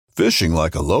Fishing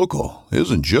like a local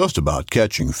isn't just about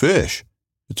catching fish.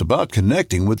 It's about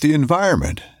connecting with the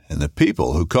environment and the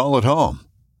people who call it home.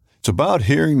 It's about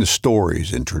hearing the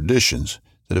stories and traditions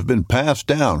that have been passed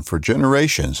down for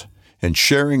generations and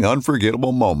sharing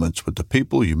unforgettable moments with the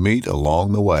people you meet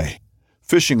along the way.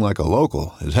 Fishing like a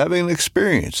local is having an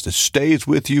experience that stays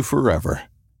with you forever.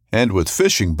 And with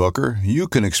Fishing Booker, you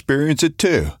can experience it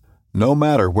too, no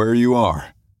matter where you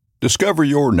are. Discover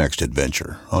your next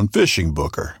adventure on Fishing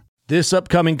Booker. This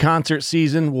upcoming concert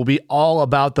season will be all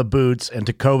about the boots, and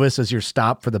Tecovas is your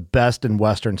stop for the best in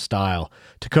Western style.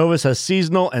 Tecovas has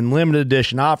seasonal and limited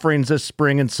edition offerings this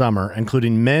spring and summer,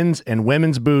 including men's and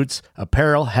women's boots,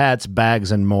 apparel, hats,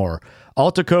 bags, and more.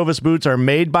 All Tecovas boots are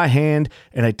made by hand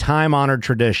in a time-honored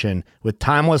tradition with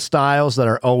timeless styles that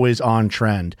are always on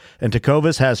trend. And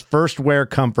Tecovas has first wear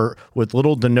comfort with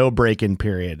little to no break-in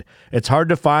period. It's hard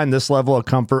to find this level of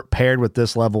comfort paired with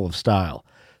this level of style.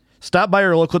 Stop by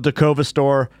your local Tecovas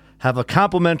store, have a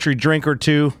complimentary drink or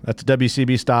two, that's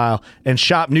WCB style, and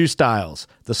shop new styles.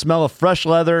 The smell of fresh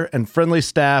leather and friendly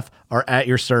staff are at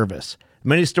your service.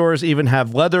 Many stores even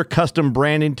have leather custom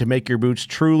branding to make your boots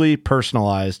truly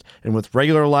personalized. And with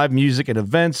regular live music and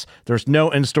events, there's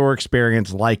no in-store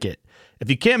experience like it.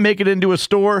 If you can't make it into a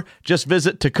store, just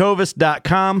visit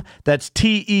tecovas.com. That's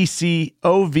TECOVAS.com.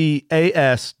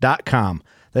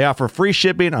 They offer free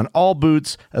shipping on all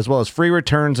boots, as well as free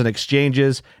returns and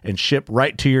exchanges, and ship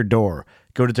right to your door.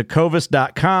 Go to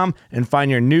tecovas.com and find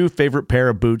your new favorite pair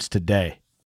of boots today.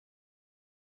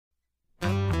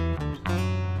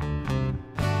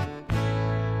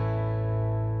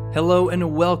 Hello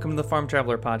and welcome to the Farm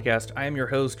Traveler Podcast. I am your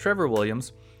host, Trevor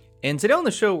Williams, and today on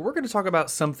the show, we're going to talk about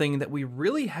something that we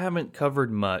really haven't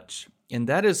covered much, and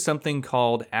that is something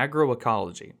called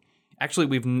agroecology. Actually,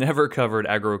 we've never covered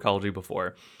agroecology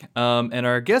before. And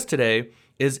our guest today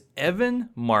is Evan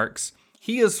Marks.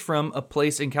 He is from a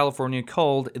place in California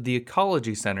called the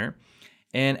Ecology Center.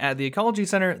 And at the Ecology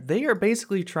Center, they are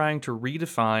basically trying to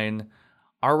redefine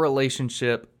our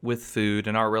relationship with food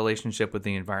and our relationship with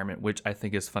the environment, which I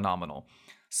think is phenomenal.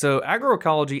 So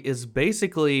agroecology is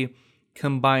basically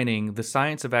combining the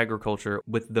science of agriculture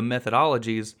with the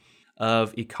methodologies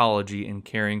of ecology and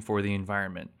caring for the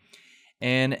environment.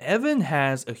 And Evan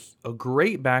has a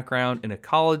great background in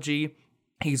ecology.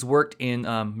 He's worked in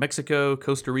Mexico,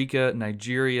 Costa Rica,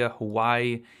 Nigeria,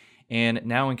 Hawaii, and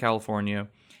now in California.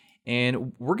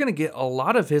 And we're going to get a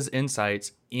lot of his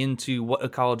insights into what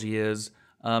ecology is,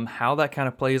 how that kind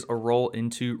of plays a role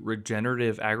into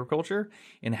regenerative agriculture,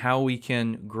 and how we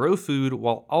can grow food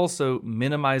while also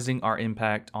minimizing our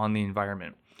impact on the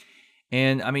environment.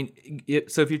 And I mean,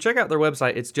 so if you check out their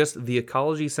website, it's just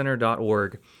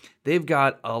theecologycenter.org. They've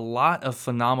got a lot of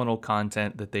phenomenal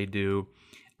content that they do.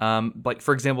 Like,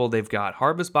 for example, they've got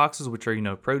harvest boxes, which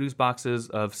are, produce boxes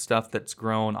of stuff that's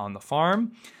grown on the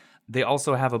farm. They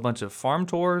also have a bunch of farm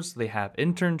tours. They have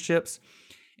internships.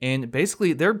 And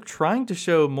basically, they're trying to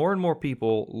show more and more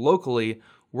people locally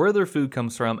where their food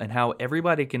comes from and how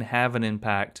everybody can have an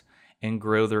impact and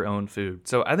grow their own food.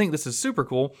 So I think this is super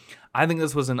cool. I think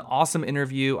this was an awesome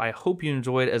interview. I hope you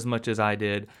enjoyed it as much as I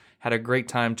did. Had a great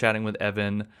time chatting with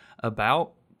Evan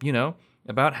about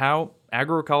how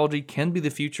agroecology can be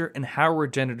the future and how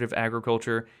regenerative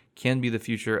agriculture can be the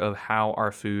future of how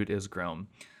our food is grown.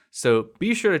 So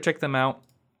be sure to check them out.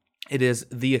 It is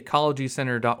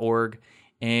theecologycenter.org,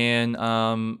 and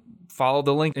follow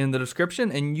the link in the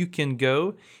description, and you can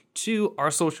go to our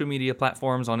social media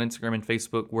platforms on Instagram and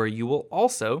Facebook, where you will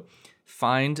also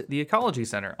find the Ecology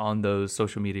Center on those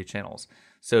social media channels.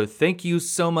 So thank you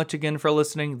so much again for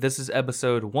listening. This is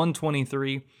episode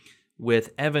 123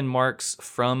 with Evan Marks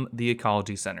from the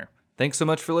Ecology Center. Thanks so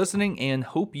much for listening, and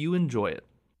hope you enjoy it.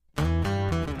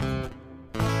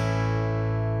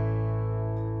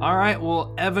 All right,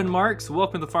 well, Evan Marks,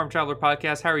 welcome to the Farm Traveler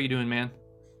Podcast. How are you doing, man?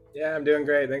 Yeah, I'm doing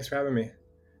great. Thanks for having me.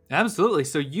 Absolutely.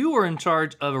 So you are in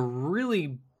charge of a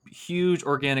really huge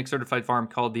organic certified farm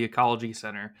called the Ecology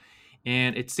Center.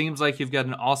 And it seems like you've got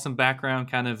an awesome background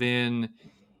kind of in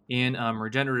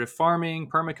regenerative farming,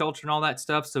 permaculture, and all that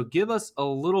stuff. So give us a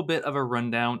little bit of a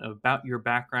rundown about your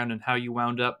background and how you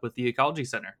wound up with the Ecology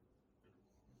Center.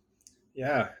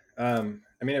 Yeah. It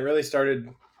really started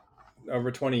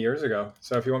over 20 years ago.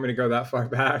 So if you want me to go that far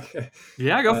back.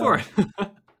 Yeah, go for it.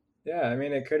 Yeah,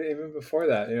 it could even before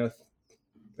that,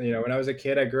 when I was a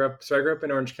kid, I grew up in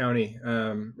Orange County,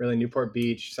 really Newport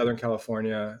Beach, Southern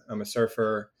California. I'm a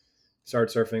surfer,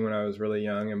 started surfing when I was really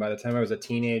young. And by the time I was a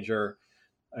teenager,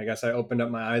 I guess I opened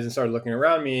up my eyes and started looking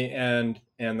around me. And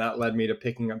that led me to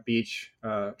picking up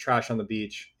trash on the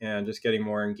beach and just getting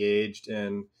more engaged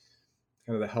in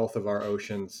kind of the health of our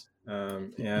oceans.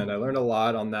 And I learned a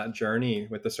lot on that journey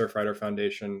with the Surfrider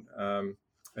Foundation.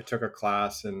 I took a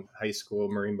class in high school,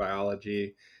 marine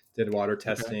biology, did water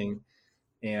testing,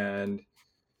 and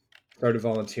started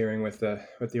volunteering with the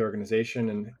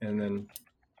organization. And then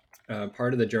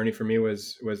part of the journey for me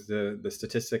was the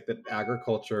statistic that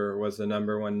agriculture was the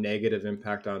number one negative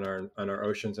impact on our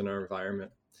oceans and our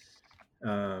environment.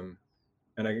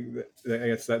 And I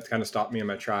guess that kind of stopped me in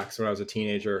my tracks when I was a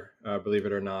teenager, believe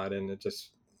it or not. And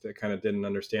I kind of didn't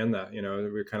understand that, we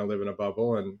were kind of live in a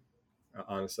bubble, and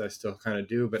honestly, I still kind of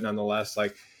do, but nonetheless,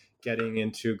 like getting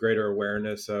into greater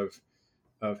awareness of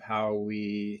how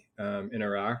we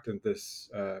interact with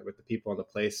with the people and the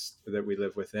place that we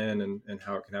live within, and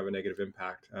how it can have a negative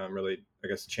impact, really, I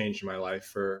guess, changed my life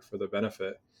for the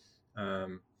benefit.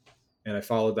 And I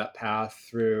followed that path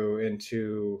through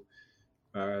into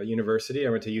university.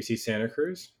 I went to UC Santa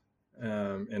Cruz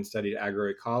and studied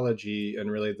agroecology,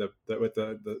 and really the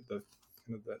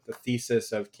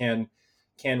thesis of can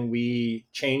we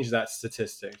change that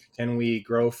statistic? Can we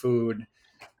grow food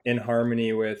in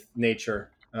harmony with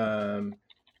nature, and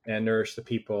nourish the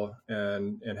people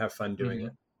and have fun doing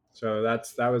it? So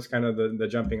that was kind of the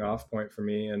jumping off point for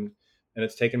me, and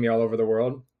it's taken me all over the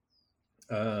world.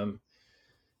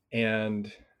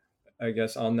 And I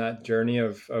guess on that journey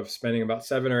of spending about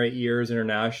 7 or 8 years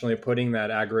internationally, putting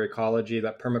that agroecology,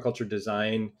 that permaculture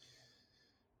design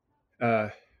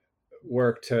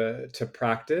work to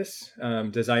practice,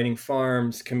 designing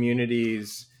farms,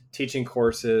 communities, teaching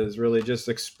courses, really just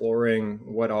exploring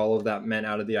what all of that meant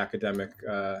out of the academic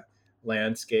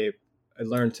landscape. I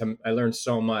learned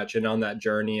so much, and on that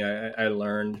journey, I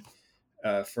learned,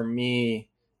 for me,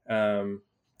 when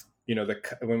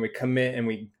we commit and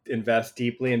we invest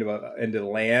deeply into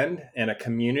land and a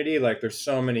community, like there's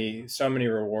so many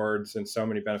rewards and so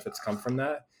many benefits come from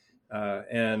that.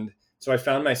 And so I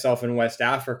found myself in West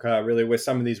Africa, really with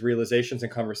some of these realizations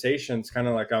and conversations, kind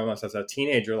of like almost as a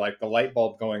teenager, like the light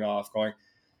bulb going off, going,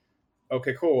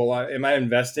 okay, cool. Well, am I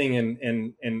investing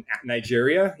in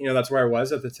Nigeria? That's where I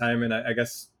was at the time. And I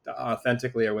guess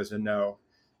authentically I was a no.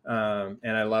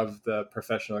 And I love the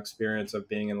professional experience of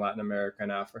being in Latin America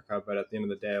and Africa. But at the end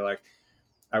of the day, like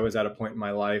I was at a point in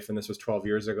my life, and this was 12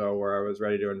 years ago, where I was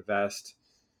ready to invest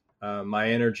my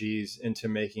energies into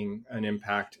making an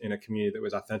impact in a community that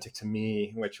was authentic to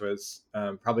me, which was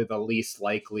probably the least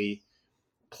likely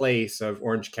place of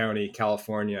Orange County,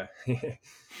 California.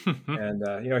 And,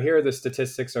 here the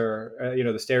statistics are,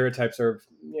 the stereotypes are,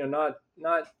 not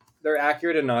they're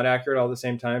accurate and not accurate all at the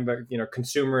same time, but,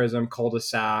 consumerism,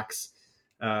 cul-de-sacs,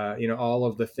 all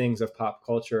of the things of pop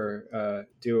culture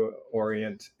do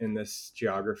orient in this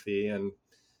geography. And,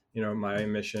 my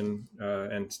mission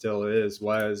and still is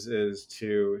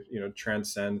to,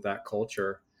 transcend that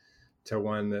culture to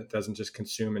one that doesn't just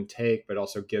consume and take, but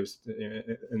also gives,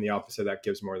 in the opposite, that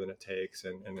gives more than it takes,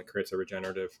 and it creates a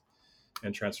regenerative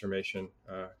and transformation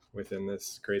within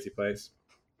this crazy place.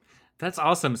 That's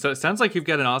awesome. So it sounds like you've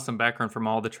got an awesome background from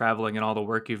all the traveling and all the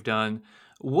work you've done.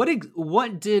 What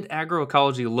did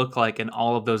agroecology look like in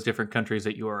all of those different countries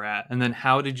that you were at? And then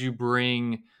how did you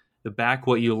bring back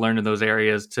what you learned in those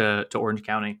areas to Orange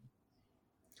County?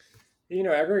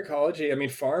 Agroecology, I mean,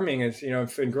 farming is,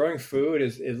 and growing food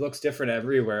it looks different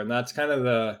everywhere. And that's kind of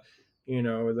the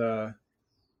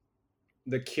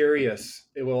curious.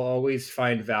 It will always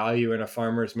find value in a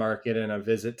farmer's market and a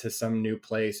visit to some new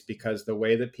place, because the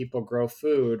way that people grow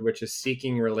food, which is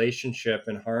seeking relationship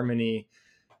and harmony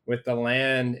with the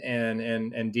land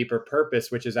and deeper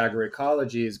purpose, which is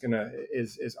agroecology,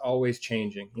 is always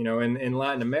changing. In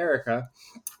Latin America,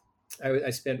 I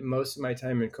spent most of my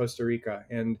time in Costa Rica,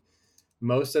 and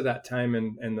most of that time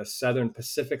in the southern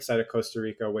Pacific side of Costa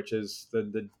Rica, which is the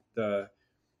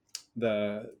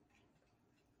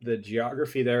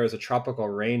geography there is a tropical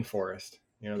rainforest.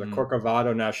 The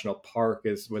Corcovado National Park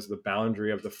was the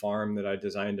boundary of the farm that I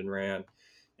designed and ran.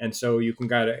 And so you can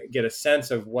get a sense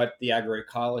of what the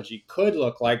agroecology could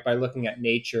look like by looking at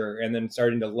nature, and then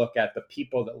starting to look at the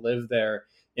people that live there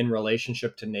in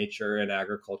relationship to nature and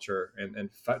agriculture, and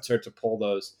start to pull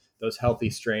those healthy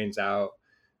strains out.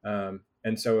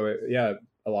 And so, yeah,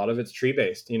 a lot of it's tree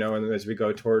based, and as we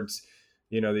go towards,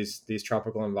 these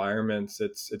tropical environments,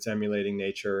 it's emulating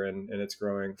nature, and it's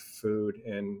growing food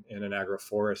in an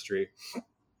agroforestry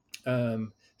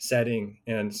setting.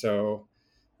 And so,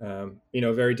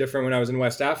 very different. When I was in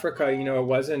West Africa, it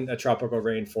wasn't a tropical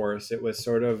rainforest. It was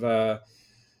sort of, there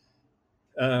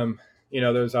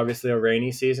was obviously a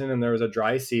rainy season and there was a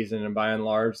dry season. And by and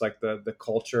large, like the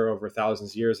culture over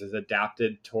thousands of years has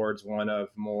adapted towards one of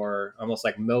more almost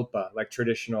like milpa, like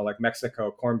traditional, like Mexico,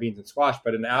 corn, beans, and squash.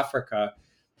 But in Africa,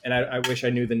 and I wish I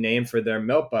knew the name for their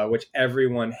milpa, which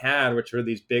everyone had, which were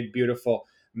these big, beautiful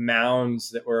mounds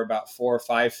that were about 4 or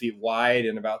 5 feet wide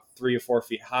and about 3 or 4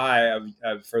 feet high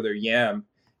for their yam.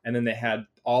 And then they had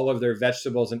all of their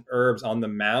vegetables and herbs on the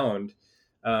mound,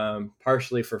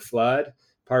 partially for flood,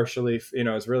 partially,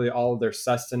 it's really all of their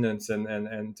sustenance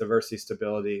and diversity,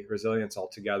 stability, resilience all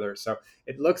together. So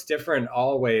it looks different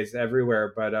always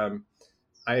everywhere, but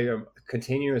I am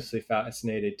continuously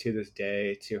fascinated to this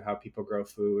day to how people grow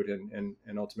food and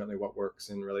ultimately what works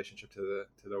in relationship to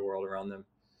the world around them.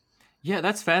 Yeah,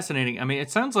 that's fascinating. I mean, it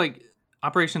sounds like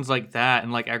operations like that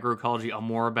and like agroecology are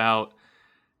more about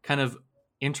kind of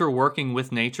interworking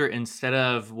with nature instead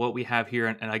of what we have here,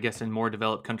 and I guess in more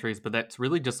developed countries, but that's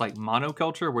really just like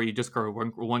monoculture where you just grow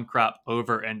one crop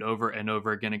over and over and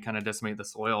over again and kind of decimate the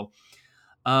soil.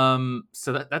 So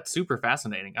that's super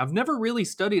fascinating. I've never really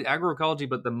studied agroecology,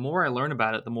 but the more I learn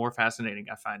about it, the more fascinating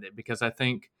I find it, because I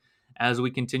think as we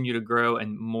continue to grow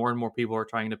and more people are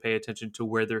trying to pay attention to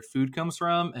where their food comes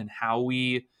from and how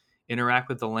we interact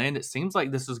with the land, it seems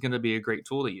like this is going to be a great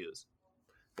tool to use.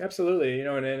 Absolutely.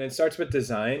 And it starts with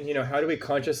design. How do we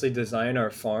consciously design our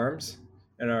farms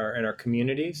and our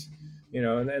communities?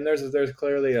 And there's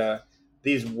clearly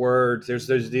these words. There's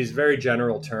these very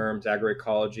general terms: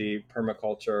 agroecology,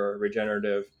 permaculture,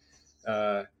 regenerative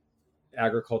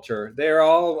agriculture. They're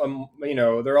all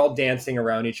they're all dancing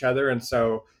around each other, and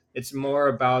so it's more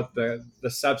about the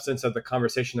substance of the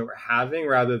conversation that we're having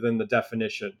rather than the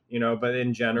definition. But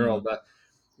in general,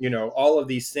 all of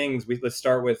these things, let's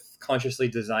start with consciously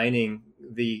designing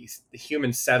the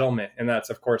human settlement. And that's,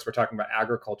 of course, we're talking about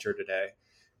agriculture today.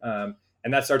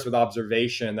 And that starts with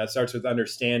observation. That starts with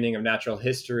understanding of natural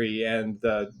history and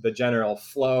the general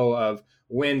flow of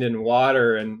wind and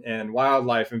water and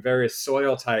wildlife and various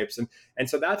soil types. And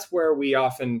so that's where we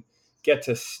often get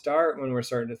to start when we're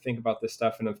starting to think about this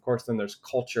stuff. And of course, then there's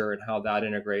culture and how that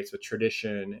integrates with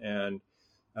tradition and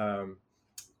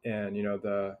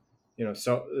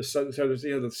so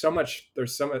there's so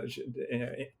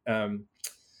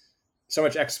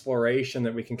much exploration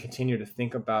that we can continue to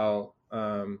think about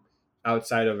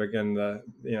outside of, again,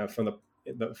 from the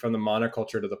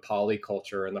monoculture to the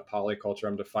polyculture. And the polyculture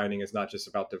I'm defining is not just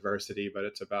about diversity, but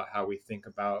it's about how we think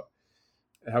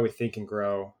and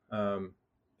grow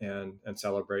and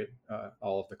celebrate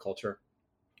all of the culture.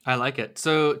 I like it.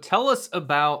 So tell us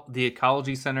about the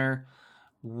Ecology Center.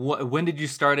 When did you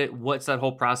start it? What's that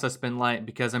whole process been like?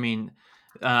 Because I mean,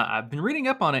 I've been reading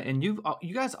up on it, and you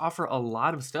guys offer a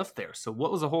lot of stuff there. So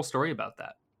what was the whole story about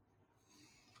that?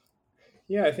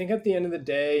 Yeah, I think at the end of the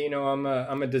day, I'm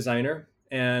a designer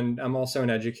and I'm also an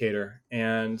educator.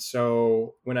 And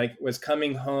so when I was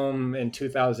coming home in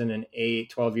 2008,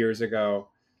 12 years ago,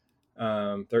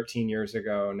 13 years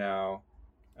ago now,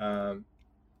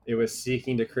 it was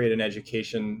seeking to create an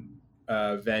education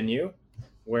venue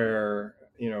where,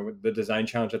 the design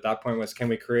challenge at that point was, can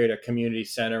we create a community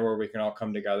center where we can all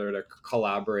come together to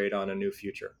collaborate on a new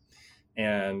future?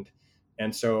 And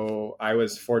so I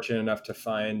was fortunate enough to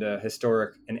find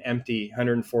an empty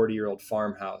 140-year-old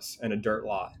farmhouse and a dirt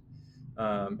lot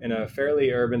in a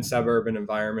fairly urban, suburban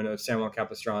environment of San Juan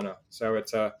Capistrano. So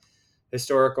it's a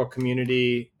historical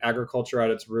community, agriculture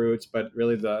at its roots, but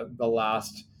really the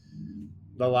last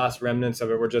remnants of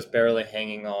it were just barely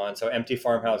hanging on. So empty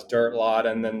farmhouse, dirt lot,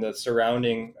 and then the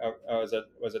surrounding was a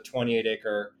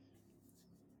 28-acre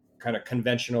kind of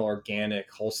conventional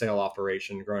organic wholesale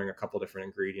operation growing a couple different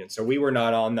ingredients. So we were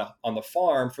not on the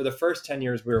farm for the first 10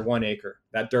 years. We were 1 acre,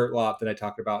 that dirt lot that I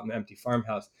talked about in the empty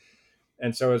farmhouse.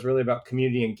 And so it was really about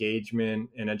community engagement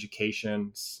and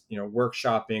education,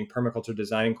 workshopping, permaculture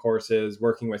design courses,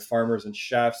 working with farmers and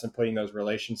chefs and putting those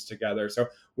relations together. So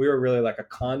we were really like a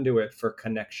conduit for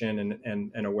connection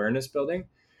and awareness building.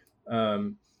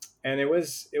 And it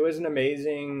was an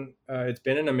amazing, it's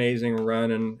been an amazing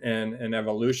run and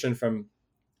evolution from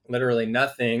literally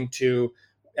nothing to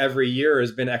every year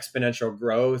has been exponential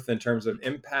growth in terms of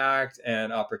impact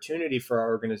and opportunity for our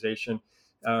organization.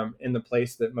 In the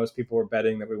place that most people were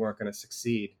betting that we weren't going to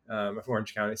succeed, of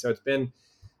Orange County. So it's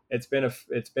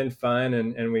been fun,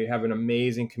 and we have an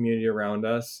amazing community around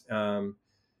us, and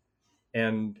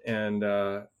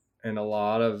a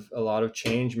lot of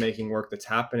change making work that's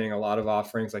happening. A lot of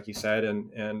offerings, like you said,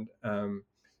 and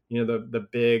the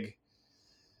big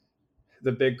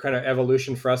kind of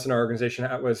evolution for us in our organization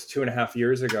was 2.5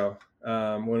 years ago.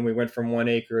 When we went from 1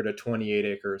 acre to 28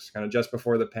 acres, kind of just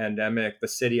before the pandemic, the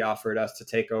city offered us to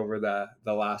take over the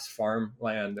last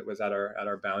farmland that was at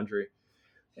our boundary.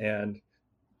 And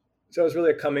so it was really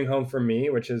a coming home for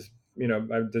me, which is,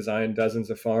 I've designed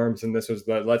dozens of farms, and this was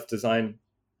let's design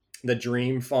the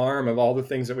dream farm of all the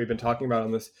things that we've been talking about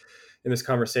on this, in this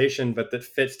conversation, but that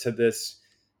fits to this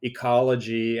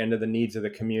ecology and to the needs of the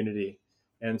community.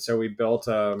 And so we built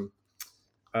a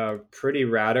pretty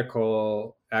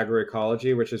radical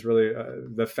agroecology, which is really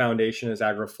the foundation is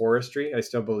agroforestry. I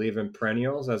still believe in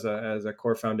perennials as a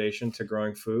core foundation to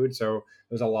growing food. So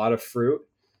there's a lot of fruit,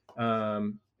 a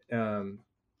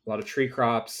lot of tree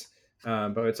crops,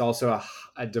 but it's also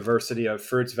a diversity of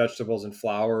fruits, vegetables, and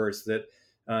flowers that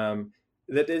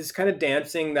that is kind of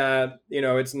dancing that,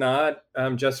 it's not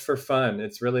just for fun.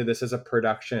 It's really, this is a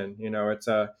production, it's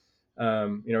a,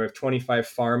 we have 25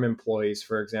 farm employees,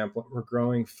 for example. We're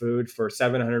growing food for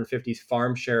 750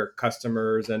 farm share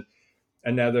customers and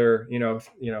another,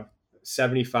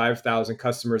 75,000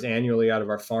 customers annually out of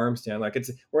our farm stand. Like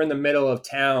we're in the middle of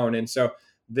town. And so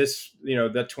this,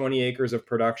 the 20 acres of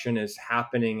production is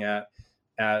happening at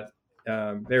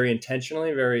very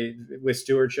intentionally, very with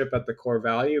stewardship at the core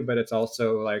value, but it's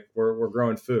also like we're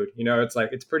growing food.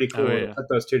 It's pretty cool to put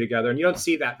those two together, and you don't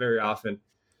see that very often.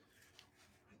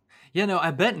 Yeah, no,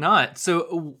 I bet not.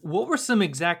 So what were some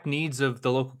exact needs of the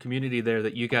local community there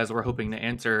that you guys were hoping to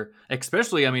answer?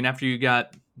 Especially, after you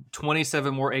got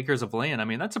 27 more acres of land,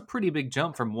 that's a pretty big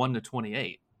jump from 1 to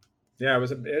 28. Yeah, it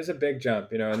was a big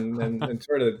jump, and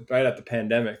sort of right at the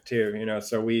pandemic too,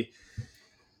 so we,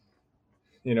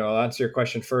 I'll answer your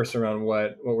question first around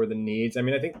what were the needs. I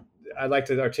think I'd like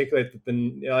to articulate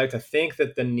that I like to think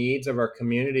that the needs of our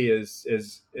community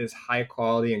is high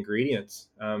quality ingredients.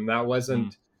 That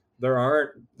wasn't, there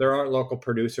aren't local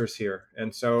producers here.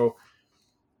 And so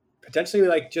potentially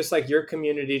just like your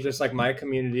community, just like my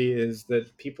community, is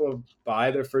that people buy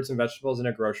their fruits and vegetables in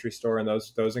a grocery store, and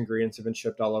those ingredients have been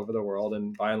shipped all over the world.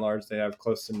 And by and large, they have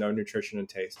close to no nutrition and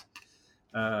taste.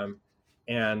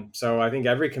 And so I think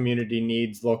every community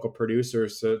needs local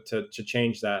producers to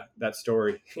change that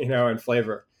story, and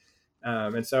flavor.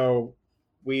 And so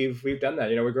we've done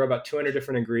that. We grow about 200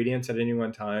 different ingredients at any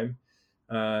one time.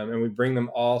 And we bring them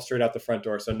all straight out the front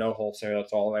door. So no wholesale.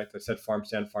 It's all, like I said, farm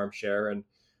stand, farm share.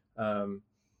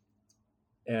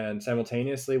 And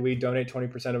simultaneously, we donate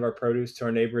 20% of our produce to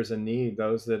our neighbors in need,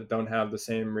 those that don't have the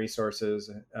same resources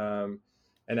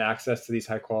and access to these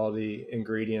high quality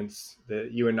ingredients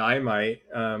that you and I might.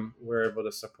 We're able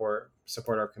to support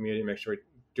our community, make sure we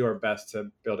do our best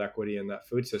to build equity in that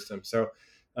food system. So,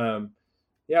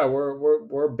 yeah,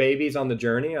 we're babies on the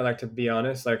journey. I like to be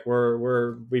honest. Like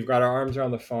we've got our arms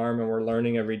around the farm and we're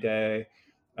learning every day,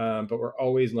 but we're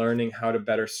always learning how to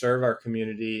better serve our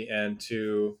community and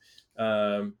to,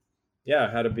 how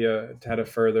to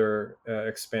further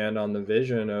expand on the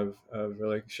vision of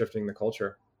really shifting the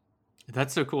culture.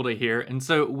 That's so cool to hear. And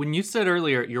so when you said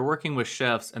earlier you're working with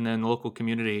chefs and then the local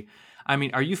community,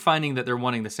 are you finding that they're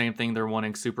wanting the same thing? They're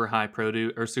wanting super high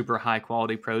produce or super high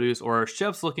quality produce, or are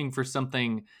chefs looking for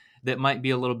something that might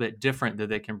be a little bit different that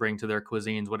they can bring to their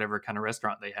cuisines, whatever kind of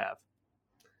restaurant they have?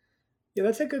 Yeah,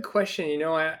 that's a good question.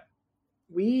 I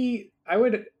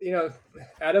would,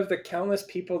 out of the countless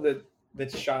people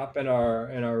that shop in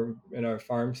our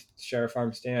farm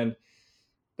stand,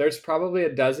 there's probably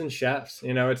a dozen chefs.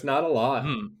 It's not a lot.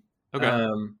 Okay.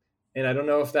 And I don't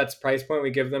know if that's price point.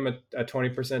 We give them a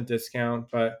 20% discount,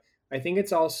 but I think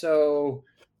it's also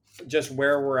just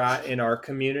where we're at in our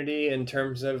community in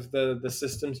terms of the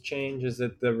systems change, is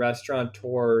that the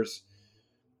restaurateurs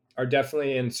are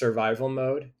definitely in survival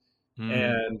mode.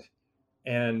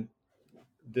 And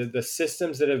the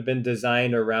systems that have been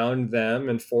designed around them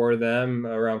and for them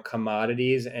around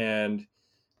commodities and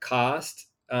cost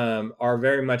are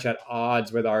very much at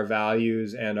odds with our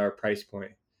values and our price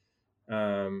point.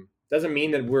 Doesn't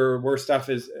mean that we're stuff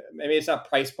is, maybe it's not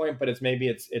price point, but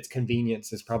it's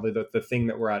convenience is probably the thing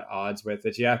that we're at odds with.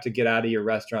 That you have to get out of your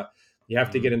restaurant, you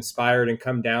have to get inspired and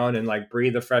come down and like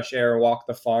breathe the fresh air, walk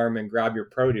the farm and grab your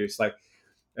produce. Like,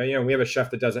 we have a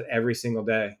chef that does it every single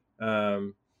day.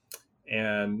 And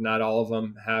not all of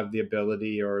them have the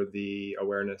ability or the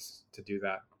awareness to do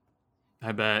that.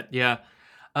 I bet. Yeah.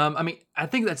 I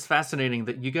think that's fascinating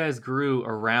that you guys grew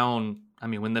around,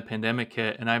 when the pandemic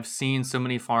hit, and I've seen so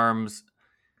many farms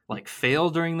like fail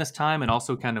during this time and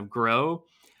also kind of grow.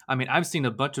 I've seen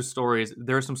a bunch of stories.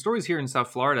 There are some stories here in South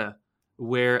Florida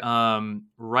where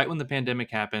right when the pandemic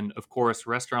happened, of course,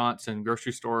 restaurants and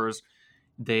grocery stores,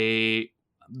 the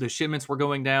shipments were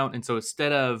going down. And so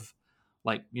instead of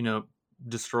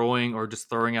destroying or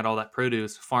just throwing out all that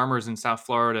produce, farmers in South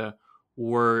Florida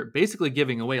were basically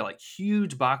giving away like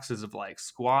huge boxes of like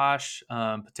squash,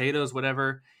 potatoes,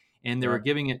 whatever. And they were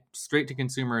giving it straight to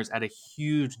consumers at a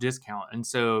huge discount. And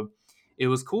so it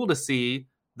was cool to see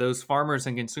those farmers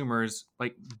and consumers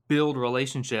like build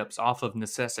relationships off of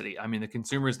necessity. The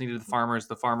consumers needed the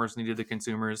farmers needed the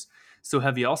consumers. So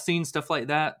have y'all seen stuff like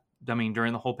that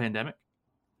during the whole pandemic?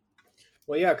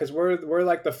 Well, yeah, because we're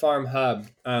like the farm hub.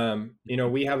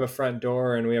 We have a front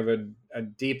door, and we have a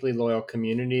deeply loyal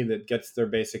community that gets their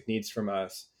basic needs from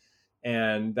us,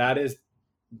 and that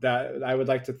I would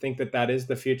like to think that is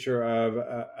the future of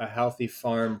a healthy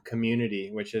farm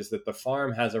community, which is that the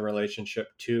farm has a relationship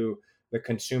to the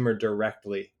consumer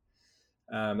directly.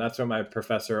 That's what my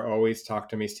professor always talked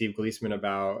to me, Steve Gleasman,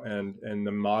 about, and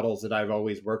the models that I've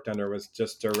always worked under was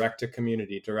just direct to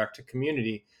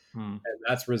community, Hmm. and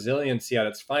that's resiliency at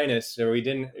its finest. So you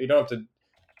don't have to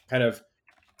kind of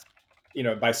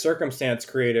by circumstance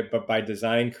create it, but by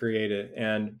design create it,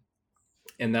 and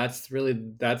that's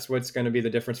what's going to be the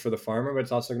difference for the farmer, but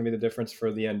it's also going to be the difference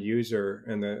for the end user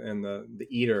and the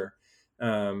eater.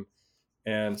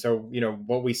 And so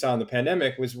what we saw in the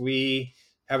pandemic was we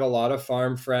have a lot of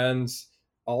farm friends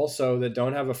also that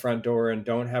don't have a front door and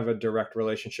don't have a direct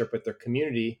relationship with their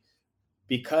community,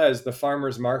 because the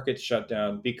farmers markets shut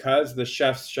down, because the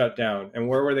chefs shut down, and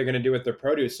where were they going to do with their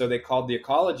produce? So they called the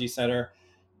ecology center,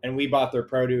 and we bought their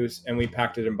produce and we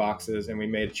packed it in boxes, and we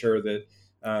made sure that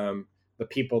the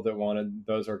people that wanted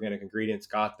those organic ingredients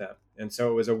got them. And so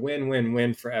it was a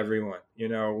win-win-win for everyone.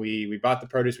 We bought the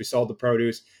produce, we sold the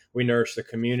produce, we nourished the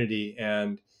community,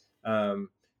 and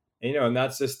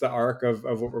that's just the arc of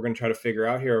what we're going to try to figure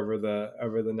out here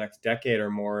over the next decade or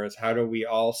more, is how do we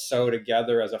all sew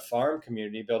together as a farm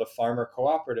community, build a farmer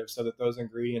cooperative so that those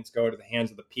ingredients go to the hands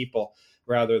of the people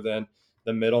rather than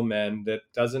the middlemen that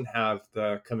doesn't have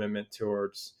the commitment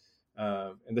towards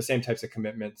and the same types of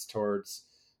commitments towards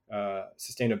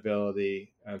sustainability.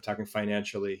 I'm talking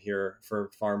financially here for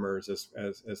farmers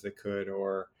as they could,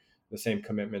 or the same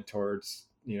commitment towards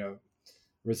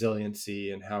resiliency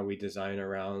and how we design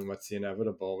around what's the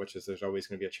inevitable, which is there's always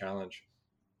going to be a challenge.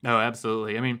 No,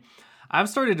 absolutely. I mean, I've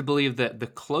started to believe that the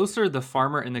closer the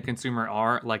farmer and the consumer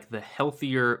are, like, the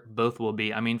healthier both will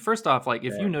be. I mean, first off, like,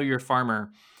 if you know your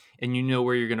farmer and you know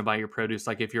where you're going to buy your produce,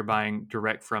 like if you're buying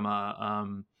direct from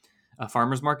a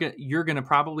farmer's market, you're going to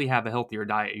probably have a healthier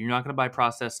diet. You're not going to buy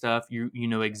processed stuff. You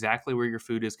know exactly where your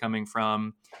food is coming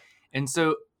from. And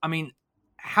so, I mean,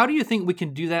 how do you think we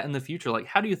can do that in the future? Like,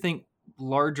 how do you think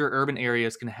larger urban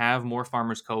areas can have more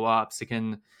farmers co-ops? It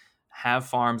can have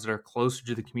farms that are closer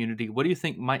to the community. What do you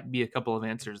think might be a couple of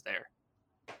answers there?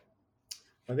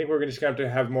 I think we're just going to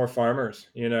have more farmers,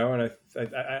 and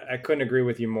I couldn't agree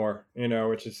with you more,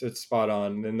 which is, it's spot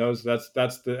on. And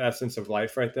that's the essence of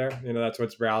life right there. That's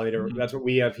what's rallied. Mm-hmm. That's what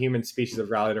we have human species have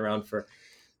rallied around for,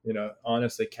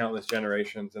 honestly, countless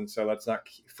generations. And so let's not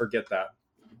forget that.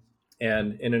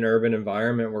 And in an urban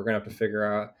environment, we're going to have to figure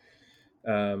out,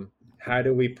 how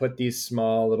do we put these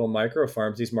small little micro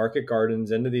farms, these market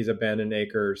gardens, into these abandoned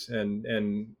acres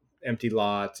and empty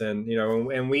lots, and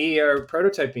we are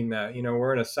prototyping that.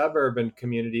 We're in a suburban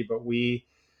community, but we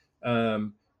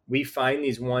find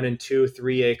these 1 and 2,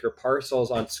 3 acre parcels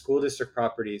on school district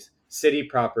properties, city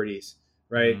properties,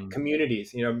 right?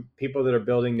 Communities, people that are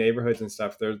building neighborhoods and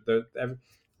stuff.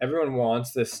 Everyone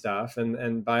wants this stuff,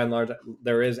 and by and large,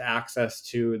 there is access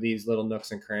to these little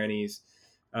nooks and crannies.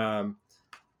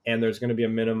 And there's going to be a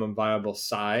minimum viable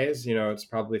size. It's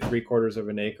probably 3/4 of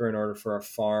an acre in order for a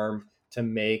farm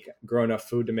to grow enough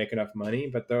food to make enough money.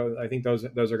 But I think those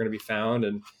are going to be found.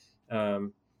 And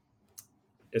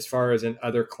as far as in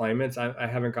other climates, I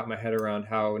haven't got my head around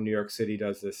how New York City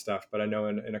does this stuff. But I know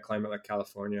in a climate like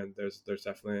California, there's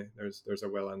definitely there's a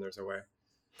will and there's a way.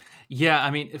 Yeah, I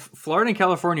mean, Florida and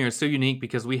California are so unique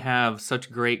because we have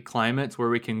such great climates where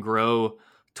we can grow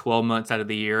 12 months out of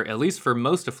the year, at least for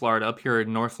most of Florida. Up here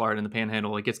in North Florida in the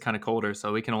Panhandle, it gets kind of colder,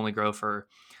 so we can only grow for,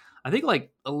 I think,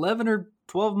 like 11 or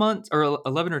 12 months, or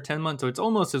 11 or 10 months. So it's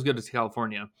almost as good as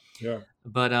California. Yeah.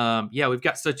 But yeah, we've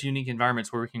got such unique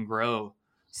environments where we can grow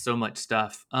so much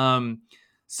stuff.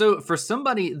 So for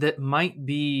somebody that might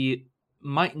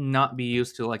not be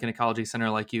used to like an ecology center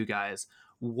like you guys,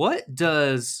 what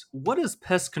does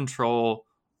pest control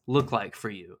look like for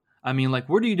you? I mean, like,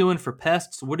 what are you doing for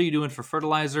pests? What are you doing for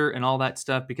fertilizer and all that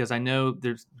stuff? Because I know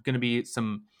there's going to be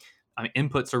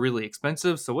inputs are really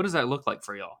expensive. So what does that look like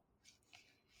for y'all?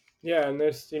 Yeah, and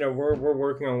there's, we're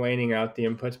working on waning out the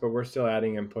inputs, but we're still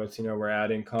adding inputs. We're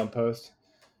adding compost.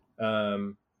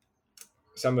 Some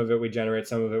of it we generate,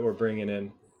 some of it we're bringing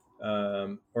in.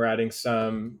 We're adding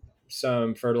some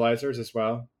fertilizers as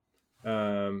well,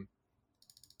 some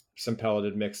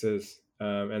pelleted mixes.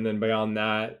 And then beyond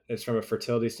that, it's from a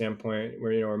fertility standpoint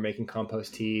where, we're making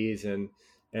compost teas and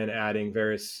adding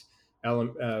various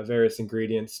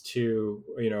ingredients to,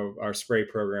 our spray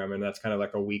program. And that's kind of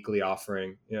like a weekly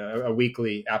offering, a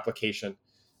weekly application.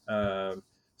 So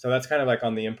that's kind of like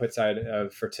on the input side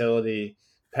of fertility.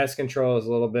 Pest control is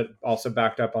a little bit also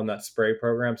backed up on that spray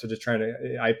program. So just trying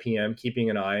to IPM, keeping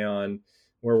an eye on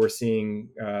where we're seeing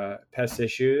pest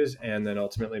issues, and then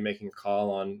ultimately making a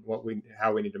call on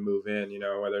how we need to move in,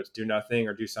 whether it's do nothing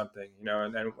or do something,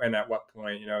 and at what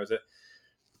point,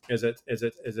 is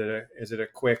it a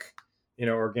quick,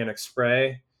 organic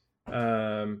spray?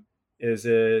 Is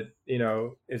it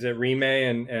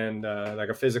remay and like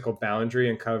a physical boundary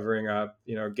and covering up,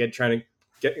 trying to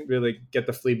get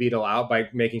the flea beetle out by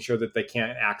making sure that they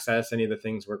can't access any of the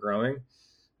things we're growing.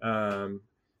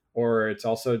 Or it's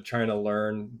also trying to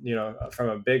learn, from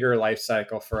a bigger life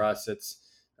cycle for us. It's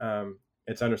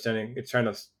understanding, it's trying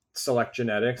to select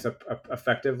genetics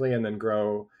effectively and then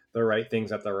grow the right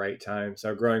things at the right time.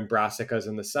 So growing brassicas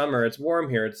in the summer, it's warm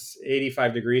here. It's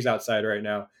 85 degrees outside right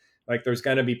now. Like there's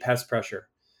going to be pest pressure,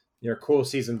 cool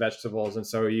season vegetables. And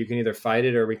so you can either fight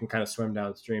it or we can kind of swim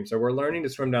downstream. So we're learning to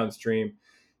swim downstream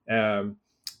and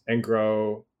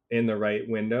grow in the right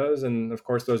windows. And of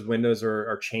course, those windows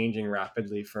are changing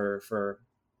rapidly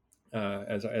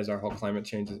as our whole climate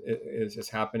change is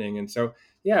happening. And so,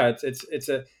 yeah, it's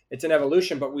an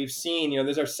evolution, but we've seen,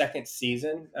 this is our second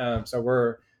season.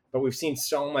 But we've seen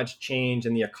so much change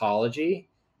in the ecology.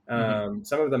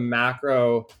 Some of the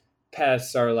macro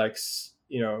pests are like,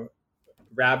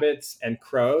 rabbits and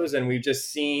crows. And we've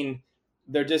just seen,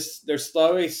 they're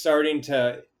slowly starting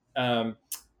to,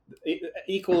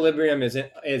 equilibrium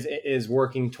is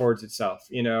working towards itself,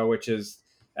 which is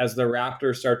as the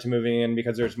raptors start to moving in,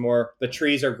 because there's more, the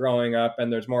trees are growing up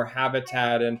and there's more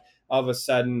habitat, and all of a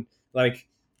sudden, like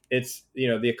it's,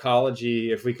 the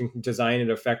ecology, if we can design it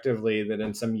effectively, that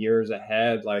in some years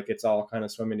ahead, like it's all kind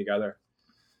of swimming together.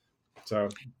 So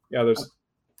yeah,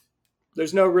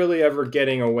 there's no really ever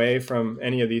getting away from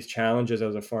any of these challenges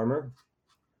as a farmer.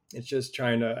 It's just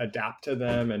trying to adapt to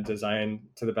them and design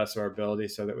to the best of our ability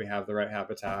so that we have the right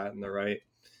habitat and the right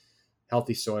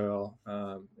healthy soil,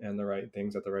 and the right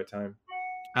things at the right time.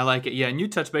 I like it. Yeah. And you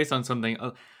touch base on something.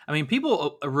 I mean,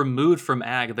 people removed from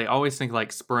ag, they always think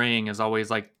like spraying is always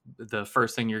like the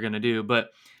first thing you're going to do. But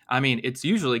I mean, it's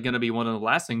usually going to be one of the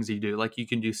last things you do. Like you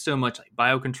can do so much like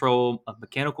biocontrol,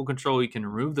 mechanical control. You can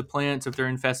remove the plants if they're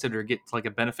infested or get like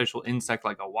a beneficial insect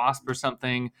like a wasp or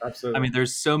something. Absolutely. I mean,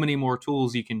 there's so many more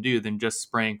tools you can do than just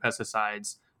spraying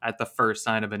pesticides at the first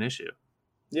sign of an issue.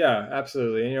 Yeah,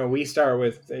 absolutely. We start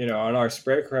with, on our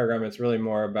spray program, it's really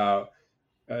more about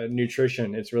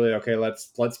nutrition. It's really, okay,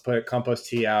 let's put compost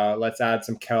tea out. Let's add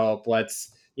some kelp.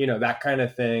 Let's, that kind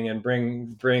of thing, and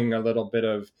bring a little bit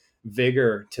of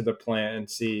vigor to the plant and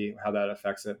see how that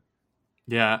affects it.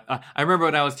 Yeah. I remember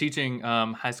when I was teaching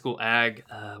high school ag,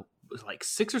 it was like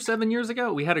 6 or 7 years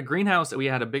ago, we had a greenhouse. We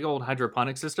had a big old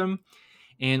hydroponic system,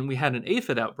 and we had an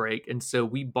aphid outbreak. And so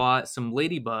we bought some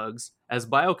ladybugs as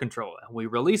biocontrol. We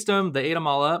released them. They ate them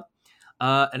all up.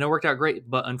 And it worked out great.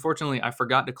 But unfortunately, I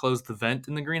forgot to close the vent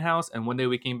in the greenhouse. And one day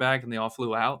we came back and they all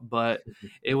flew out. But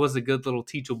it was a good little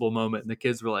teachable moment. And the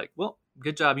kids were like, well,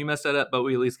 good job. You messed that up. But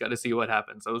we at least got to see what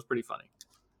happened. So it was pretty funny.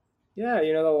 Yeah,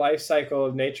 the life cycle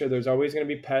of nature, there's always going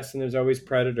to be pests and there's always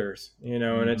predators,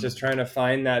 and it's just trying to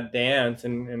find that dance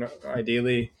and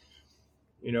ideally,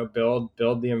 build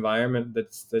the environment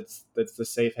that's the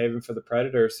safe haven for the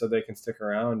predators so they can stick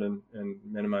around and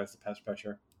minimize the pest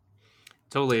pressure.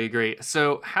 Totally agree.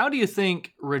 So how do you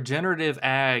think regenerative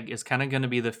ag is kind of going to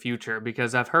be the future?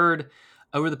 Because I've heard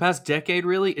over the past decade,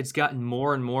 really, it's gotten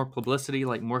more and more publicity,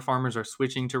 like more farmers are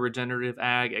switching to regenerative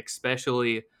ag,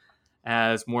 especially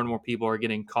as more and more people are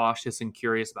getting cautious and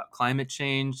curious about climate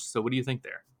change. So what do you think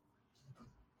there?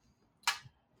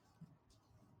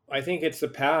 I think it's the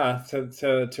path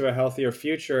to a healthier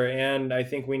future. And I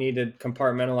think we need to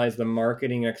compartmentalize the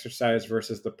marketing exercise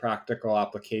versus the practical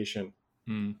application.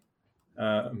 Sure,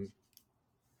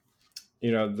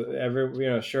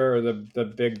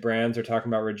 the big brands are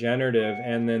talking about regenerative,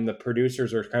 and then the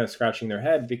producers are kind of scratching their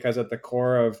head, because at the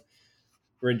core of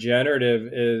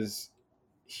regenerative is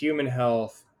human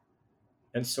health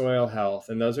and soil health.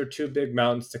 And those are two big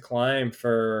mountains to climb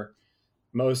for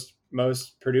most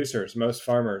producers, most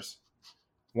farmers.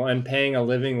 One, paying a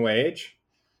living wage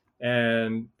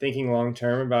and thinking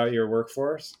long-term about your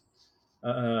workforce,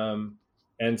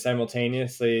 and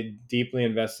simultaneously deeply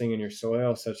investing in your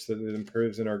soil such that it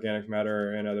improves in organic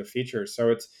matter and other features. So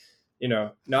it's,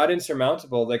 not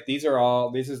insurmountable. Like this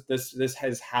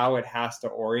is how it has to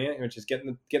orient, which is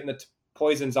getting the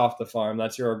poisons off the farm.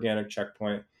 That's your organic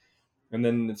checkpoint. And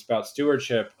then it's about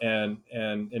stewardship and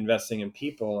investing in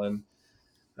people.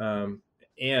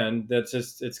 And that's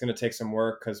just, it's going to take some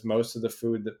work, because most of the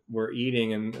food that we're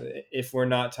eating, and if we're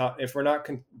not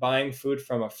buying food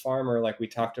from a farmer, like we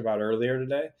talked about earlier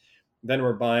today, then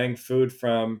we're buying food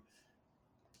from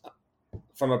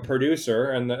from a producer,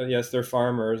 and yes, they're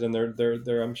farmers, and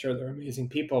they're I'm sure they're amazing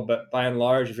people, but by and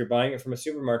large, if you're buying it from a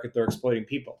supermarket, they're exploiting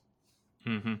people.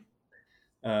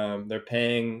 Mm-hmm. They're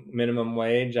paying minimum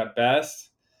wage at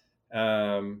best,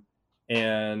 and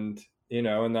and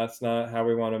that's not how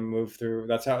we want to move through.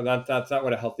 That's not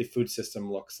what a healthy food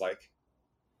system looks like.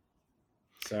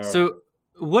 So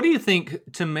what do you think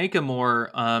to make a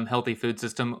more healthy food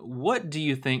system? What do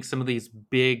you think some of these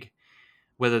big,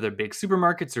 whether they're big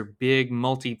supermarkets or big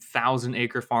multi-thousand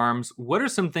acre farms, what are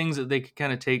some things that they could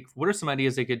kind of take? What are some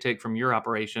ideas they could take from your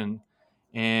operation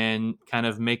and kind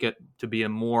of make it to be a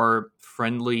more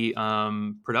friendly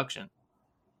production?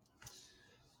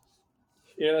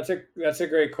 That's a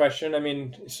great question. I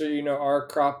mean, so our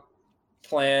crop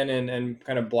plan and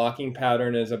kind of blocking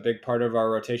pattern is a big part of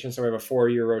our rotation. So we have a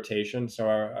 4-year rotation. So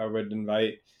I would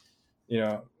invite,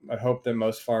 I hope that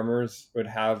most farmers would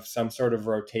have some sort of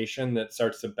rotation that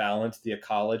starts to balance the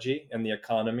ecology and the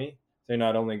economy. They're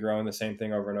not only growing the same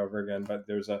thing over and over again, but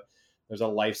there's a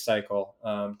life cycle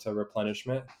to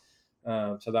replenishment.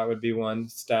 So that would be one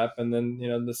step. And then,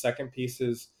 the second piece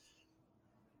is,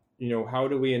 how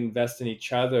do we invest in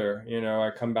each other? I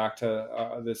come back to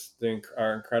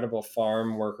our incredible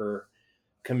farm worker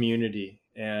community,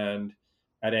 and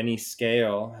at any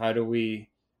scale, how do we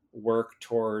work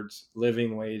towards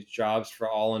living wage jobs for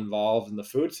all involved in the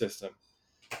food system?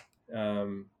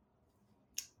 That's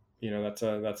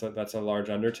a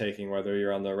large undertaking, whether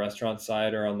you're on the restaurant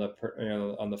side or on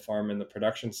the farm and the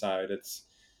production side.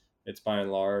 It's by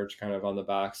and large kind of on the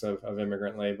backs of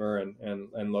immigrant labor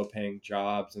and low paying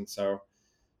jobs. And so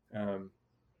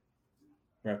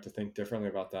we have to think differently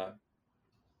about that.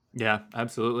 Yeah,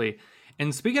 absolutely.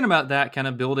 And speaking about that, kind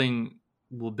of building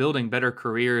better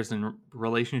careers and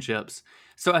relationships.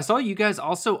 So I saw you guys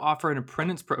also offer an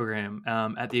apprentice program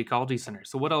at the Ecology Center.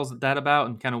 So what else is that about,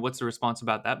 and kind of what's the response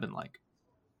about that been like?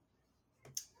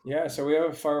 Yeah, so we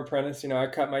have a farm apprentice. I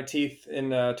cut my teeth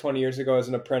in 20 years ago as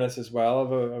an apprentice as well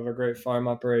of a great farm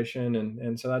operation,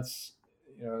 and so that's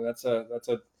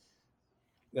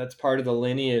that's part of the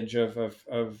lineage of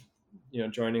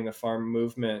joining the farm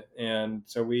movement. And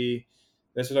so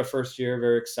this was our first year,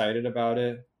 very excited about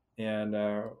it, and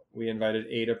we invited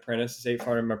 8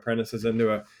 farm apprentices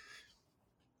into a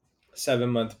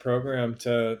 7-month program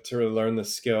to learn the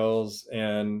skills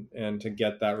and to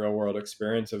get that real world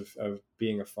experience of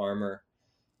being a farmer.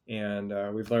 And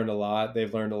we've learned a lot.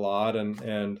 They've learned a lot.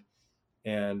 And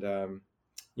the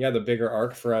bigger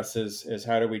arc for us is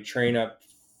how do we train up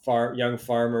young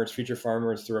farmers, future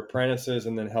farmers, through apprentices,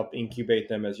 and then help incubate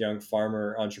them as young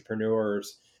farmer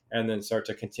entrepreneurs, and then start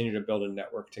to continue to build a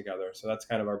network together. So that's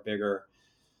kind of our bigger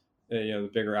the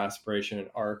bigger aspiration and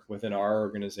arc within our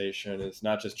organization, is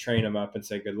not just train them up and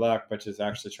say good luck, but just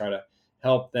actually try to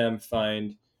help them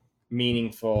find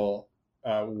meaningful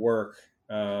work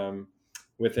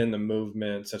within the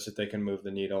movement, such that they can move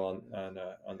the needle on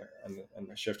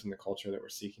the shift in the culture that we're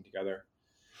seeking together.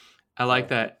 I like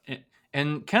that.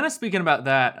 And kind of speaking about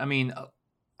that, I mean,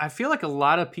 I feel like a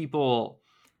lot of people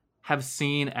have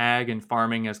seen ag and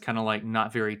farming as kind of like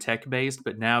not very tech based,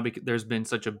 but now there's been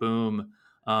such a boom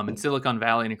in Silicon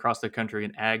Valley and across the country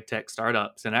in ag tech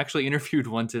startups. And I actually interviewed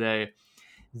one today.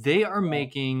 They are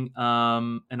making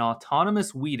an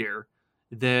autonomous weeder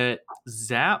that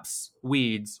zaps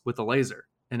weeds with a laser,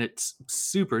 and it's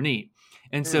super neat.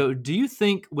 And so do you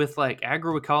think with like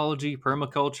agroecology,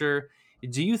 permaculture,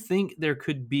 do you think there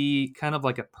could be kind of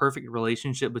like a perfect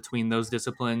relationship between those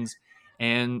disciplines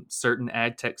and certain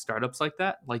ag tech startups like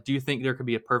that? Like, do you think there could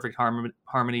be a perfect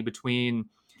harmony between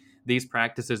these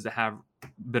practices that have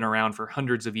been around for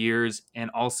hundreds of years and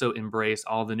also embrace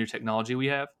all the new technology we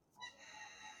have?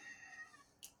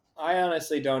 I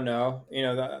honestly don't know.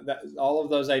 That all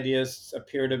of those ideas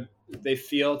they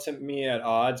feel to me at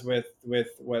odds with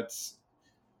what's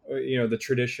the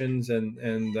traditions and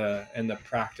the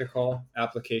practical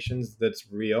applications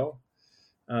that's real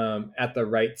at the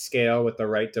right scale with the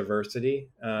right diversity.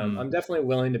 I'm definitely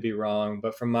willing to be wrong,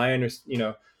 but from my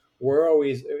understanding, we're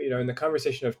always, in the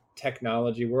conversation of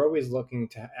technology, we're always looking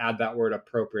to add that word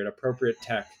appropriate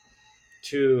tech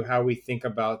to how we think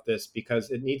about this, because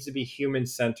it needs to be human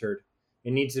centered.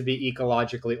 It needs to be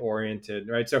ecologically oriented,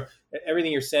 right? So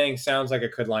everything you're saying sounds like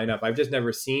it could line up. I've just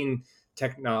never seen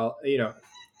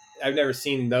I've never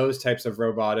seen those types of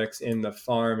robotics in the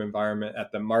farm environment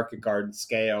at the market garden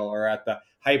scale or at the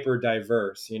hyper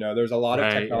diverse. There's a lot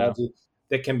of technology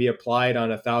that can be applied on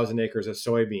 1,000 acres of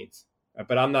soybeans,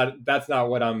 but that's not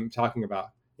what I'm talking about.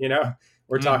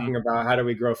 We're talking about how do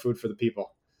we grow food for the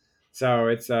people. So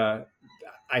it's, I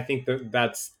think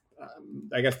that's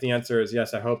I guess the answer is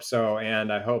yes, I hope so.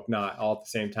 And I hope not all at the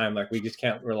same time. Like, we just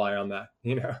can't rely on that,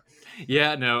 you know?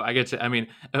 Yeah, no, I get you. I mean,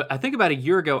 I think about a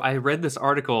year ago, I read this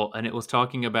article and it was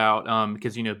talking about,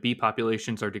 because, bee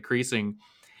populations are decreasing.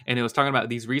 And it was talking about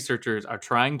these researchers are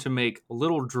trying to make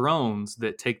little drones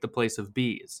that take the place of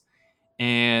bees.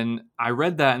 And I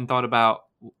read that and thought about,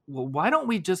 well, why don't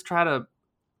we just try to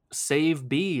save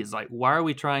bees? Like, why are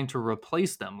we trying to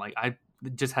replace them? Like, I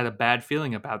just had a bad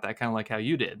feeling about that, kind of like how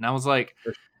you did. And I was like,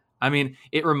 I mean,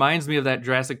 it reminds me of that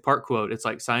Jurassic Park quote. It's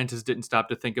like scientists didn't stop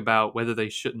to think about whether they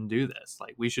shouldn't do this.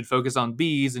 Like, we should focus on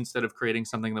bees instead of creating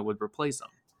something that would replace them.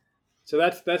 So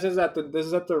this is at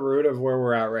the root of where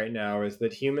we're at right now, is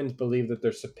that humans believe that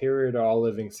they're superior to all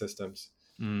living systems.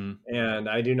 And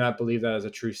I do not believe that as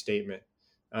a true statement.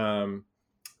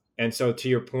 And so, to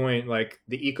your point, like,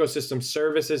 the ecosystem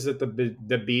services that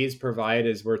the bees provide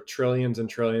is worth trillions and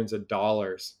trillions of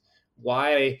dollars.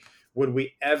 Why would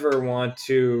we ever want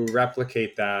to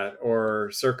replicate that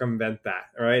or circumvent that?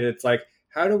 Right? It's like,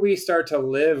 how do we start to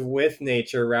live with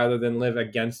nature rather than live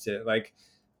against it? Like,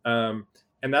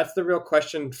 and that's the real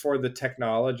question for the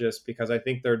technologists, because I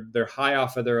think they're high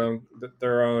off of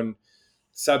their own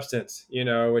substance,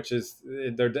 which is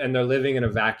they're living in a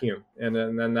vacuum, and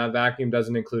then that vacuum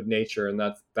doesn't include nature, and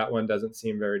that one doesn't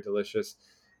seem very delicious,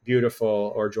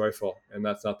 beautiful, or joyful, and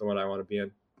that's not the one I want to be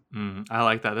in. I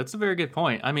like that. That's a very good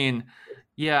point. I mean,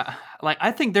 yeah, like,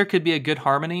 I think there could be a good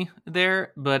harmony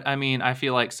there, but I mean, I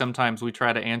feel like sometimes we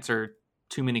try to answer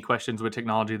too many questions with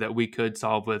technology that we could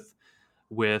solve with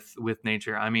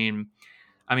nature. I mean,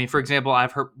 for example,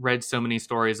 I've read so many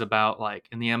stories about, like,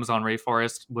 in the Amazon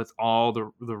rainforest with all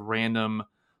the random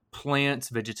plants,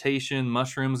 vegetation,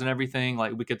 mushrooms, and everything.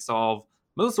 Like, we could solve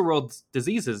most of the world's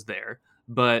diseases there,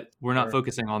 but we're not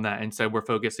focusing on that. Instead, we're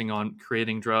focusing on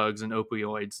creating drugs and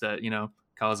opioids that,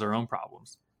 cause our own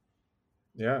problems.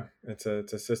 Yeah, it's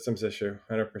a systems issue,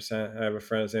 100%. I have a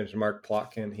friend, his name is Mark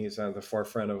Plotkin. He's at the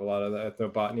forefront of a lot of the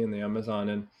ethnobotany in the Amazon,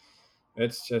 and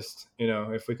it's just,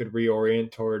 if we could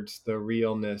reorient towards the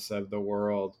realness of the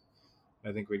world,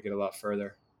 I think we'd get a lot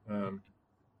further.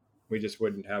 We just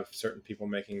wouldn't have certain people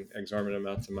making exorbitant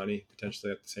amounts of money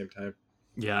potentially at the same time.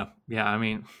 Yeah. I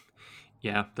mean,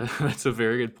 yeah, that's a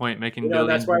very good point. Making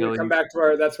that's why we come back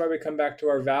to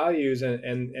our values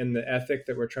and the ethic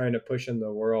that we're trying to push in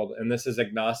the world. And this is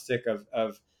agnostic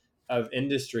of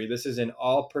industry. This is in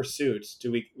all pursuits.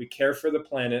 We care for the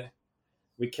planet,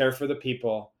 we care for the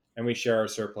people, and we share our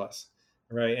surplus,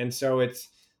 right? And so it's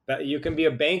that you can be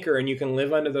a banker and you can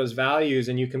live under those values,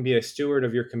 and you can be a steward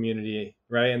of your community,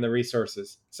 right? And the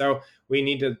resources. So we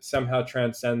need to somehow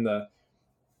transcend the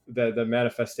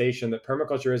manifestation that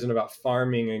permaculture isn't about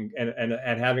farming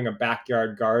and having a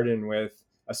backyard garden with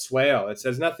a swale. It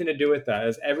has nothing to do with that. It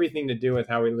has everything to do with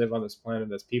how we live on this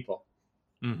planet as people.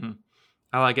 Mm-hmm.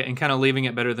 I like it. And kind of leaving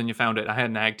it better than you found it. I had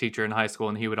an ag teacher in high school,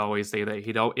 and he would always say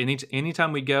that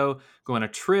anytime we go on a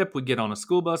trip, we get on a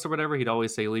school bus or whatever, he'd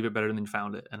always say, leave it better than you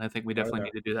found it. And I think we definitely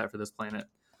need to do that for this planet.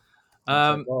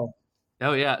 Oh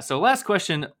yeah. So last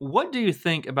question, what do you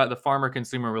think about the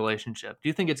farmer-consumer relationship? Do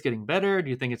you think it's getting better? Do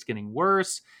you think it's getting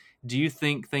worse? Do you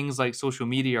think things like social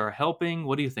media are helping?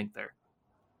 What do you think there?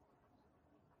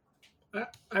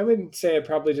 I would say it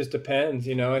probably just depends.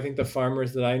 I think the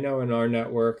farmers that I know in our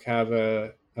network have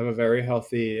a very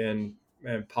healthy and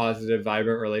positive,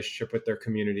 vibrant relationship with their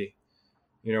community.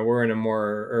 We're in a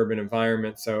more urban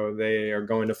environment, so they are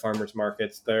going to farmers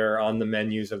markets. They're on the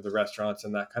menus of the restaurants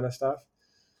and that kind of stuff.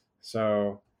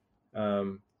 So,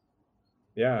 I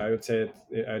would say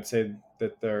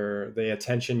that the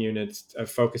attention units of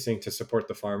focusing to support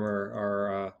the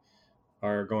farmer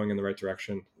are going in the right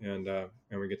direction, and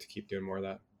we get to keep doing more of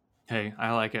that. Hey,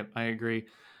 I like it. I agree.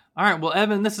 All right. Well,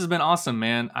 Evan, this has been awesome,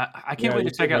 man. I can't wait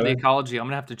to check out the Ecology. I'm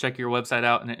going to have to check your website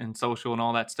out and social and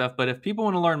all that stuff. But if people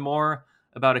want to learn more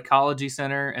about Ecology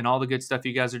Center and all the good stuff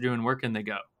you guys are doing, where can they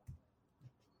go?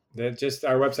 Just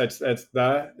our website. That's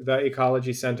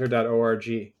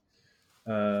theecologycenter.org.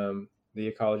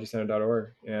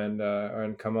 Theecologycenter.org.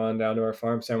 And come on down to our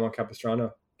farm, San Juan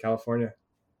Capistrano, California.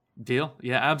 Deal.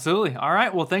 Yeah, absolutely. All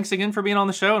right. Well, thanks again for being on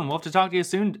the show, and we'll have to talk to you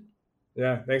soon.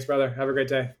 Yeah. Thanks, brother. Have a great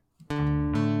day.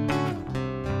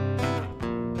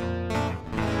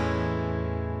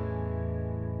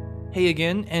 Hey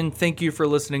again, and thank you for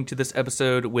listening to this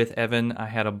episode with Evan. I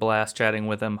had a blast chatting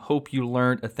with him. Hope you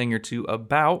learned a thing or two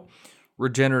about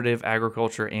regenerative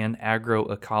agriculture and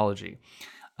agroecology.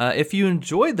 If you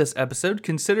enjoyed this episode,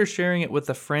 consider sharing it with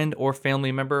a friend or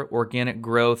family member. Organic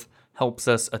growth helps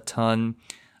us a ton.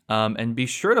 And be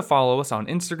sure to follow us on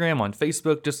Instagram, on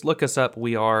Facebook. Just look us up.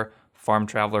 We are Farm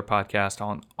Traveler Podcast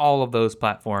on all of those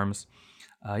platforms.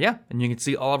 And you can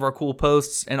see all of our cool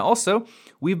posts. And also,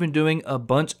 we've been doing a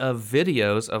bunch of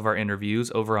videos of our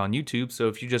interviews over on YouTube. So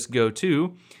if you just go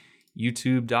to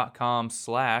youtube.com/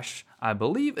 I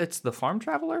believe it's The Farm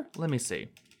Traveler. Let me see.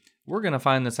 We're going to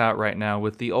find this out right now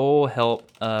with the old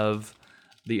help of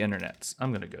the internets.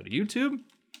 I'm going to go to YouTube,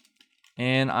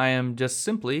 and I am just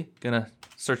simply going to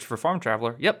search for Farm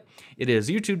Traveler. Yep, it is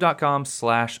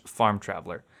youtube.com/Farm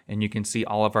Traveler. And you can see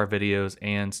all of our videos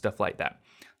and stuff like that.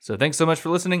 So thanks so much for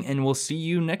listening, and we'll see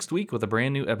you next week with a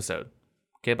brand new episode.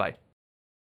 Okay, bye.